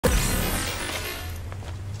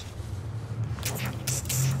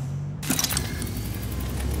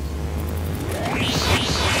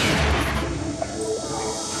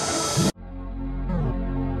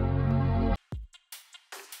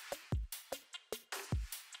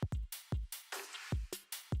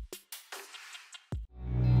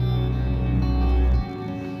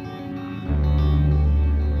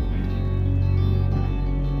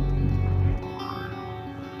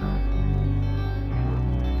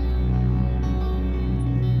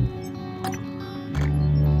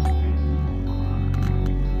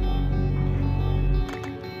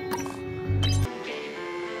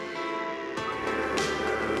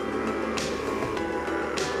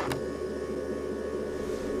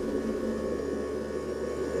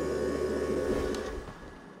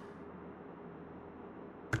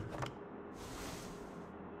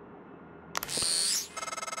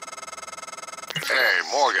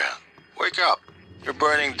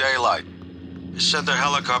burning daylight. They sent a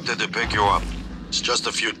helicopter to pick you up. It's just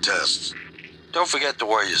a few tests. Don't forget to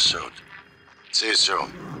wear your suit. See you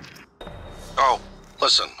soon. Oh,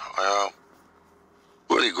 listen,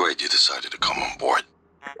 really great you decided to come on board.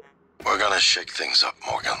 We're gonna shake things up,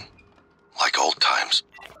 Morgan. Like old times.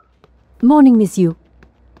 Morning, monsieur.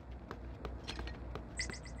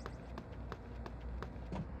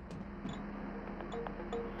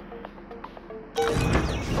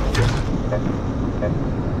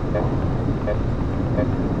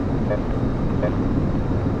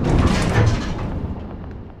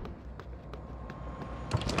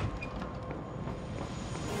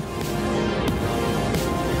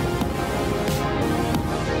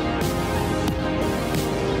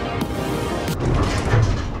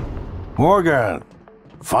 Morgan!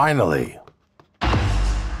 Finally!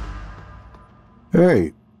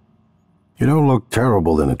 Hey, you don't look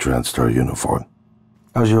terrible in a TranStar uniform.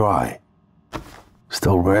 How's your eye?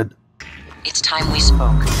 Still red? It's time we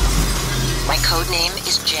spoke. My code name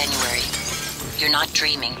is January. You're not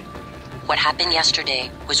dreaming. What happened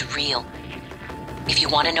yesterday was real. If you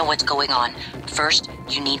want to know what's going on, first,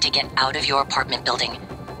 you need to get out of your apartment building.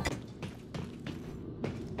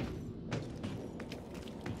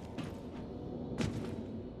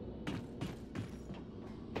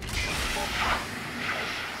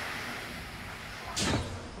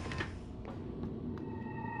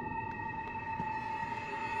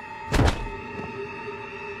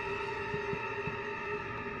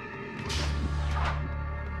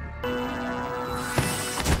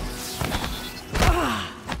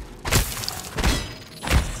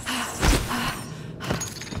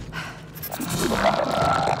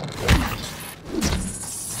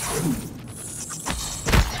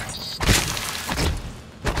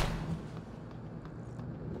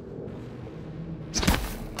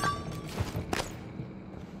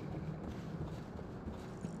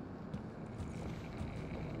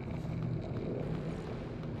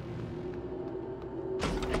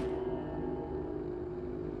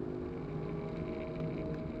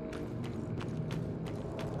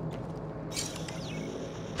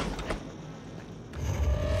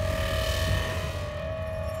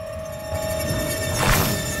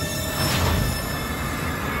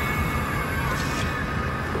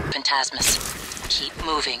 Phantasmus, keep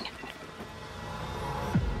moving.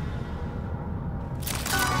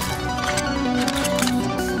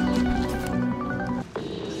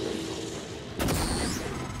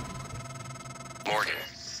 Morgan,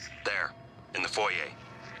 there, in the foyer.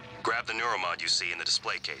 Grab the neuromod you see in the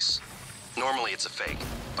display case. Normally it's a fake,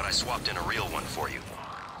 but I swapped in a real one for you.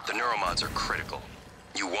 The neuromods are critical.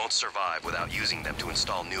 You won't survive without using them to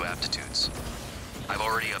install new aptitudes. I've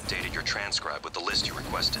already updated your transcribe with the list you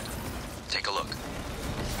requested. Take a look.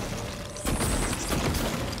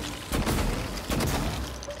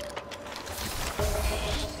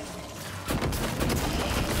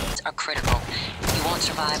 Are critical. You won't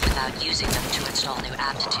survive without using them to install new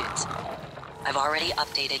aptitudes. I've already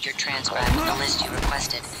updated your transcribe with the list you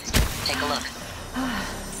requested. Take a look.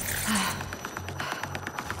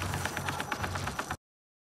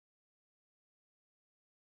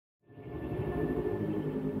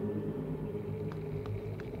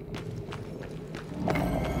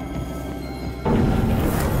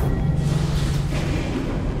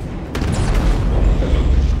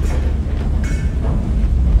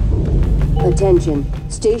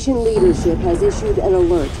 Attention. Station leadership has issued an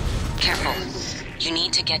alert. Careful. You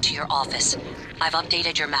need to get to your office. I've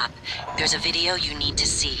updated your map. There's a video you need to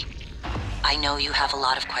see. I know you have a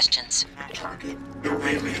lot of questions. Target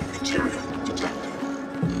irradiating material detected.